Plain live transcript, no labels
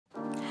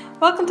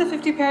Welcome to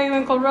 50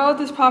 Periwinkle Road.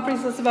 This property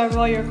is listed by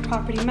Royal York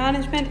Property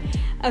Management.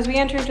 As we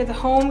enter into the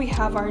home, we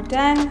have our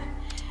den.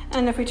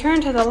 And if we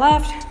turn to the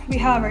left, we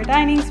have our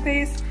dining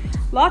space.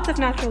 Lots of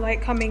natural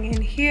light coming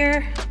in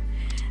here.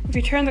 If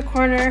we turn the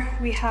corner,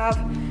 we have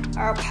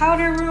our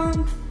powder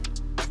room.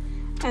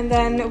 And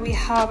then we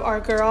have our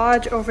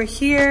garage over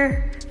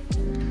here.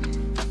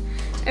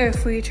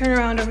 If we turn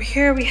around over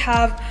here, we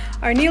have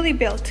our newly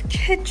built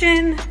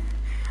kitchen.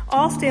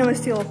 All stainless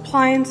steel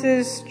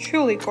appliances,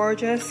 truly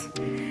gorgeous.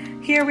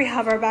 Here we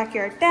have our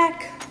backyard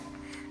deck.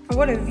 And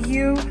what a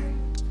view.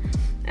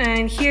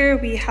 And here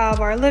we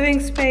have our living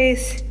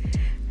space,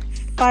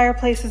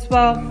 fireplace as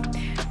well.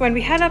 When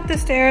we head up the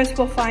stairs,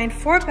 we'll find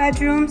 4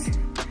 bedrooms,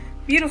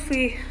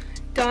 beautifully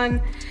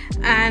done.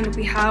 And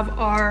we have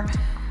our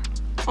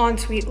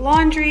ensuite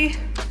laundry.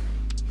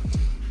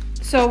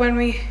 So when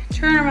we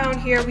turn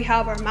around here, we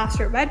have our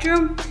master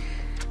bedroom.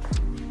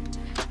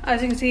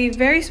 As you can see,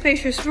 very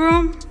spacious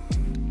room.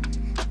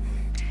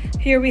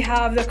 Here we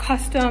have the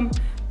custom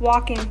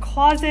walk-in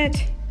closet.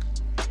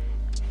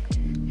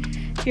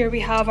 Here we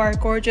have our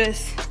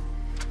gorgeous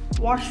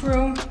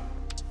washroom.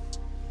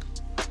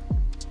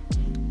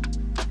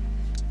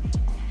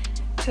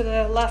 To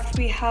the left,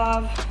 we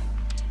have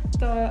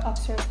the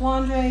upstairs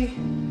laundry,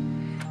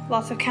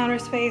 lots of counter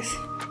space.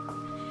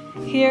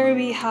 Here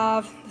we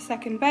have the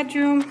second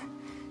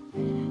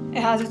bedroom.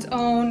 It has its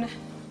own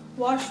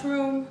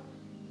washroom.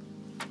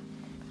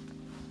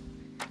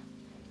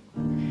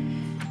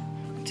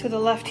 To the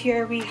left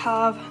here, we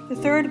have the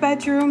third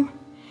bedroom,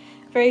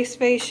 very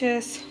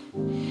spacious,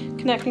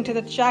 connecting to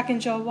the Jack and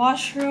Jill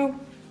washroom,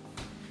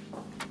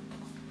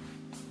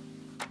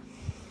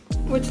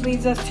 which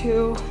leads us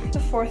to the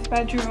fourth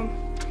bedroom.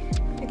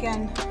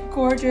 Again,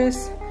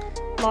 gorgeous,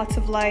 lots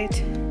of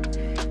light.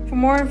 For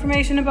more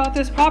information about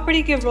this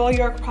property, give Royal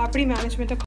York Property Management a call.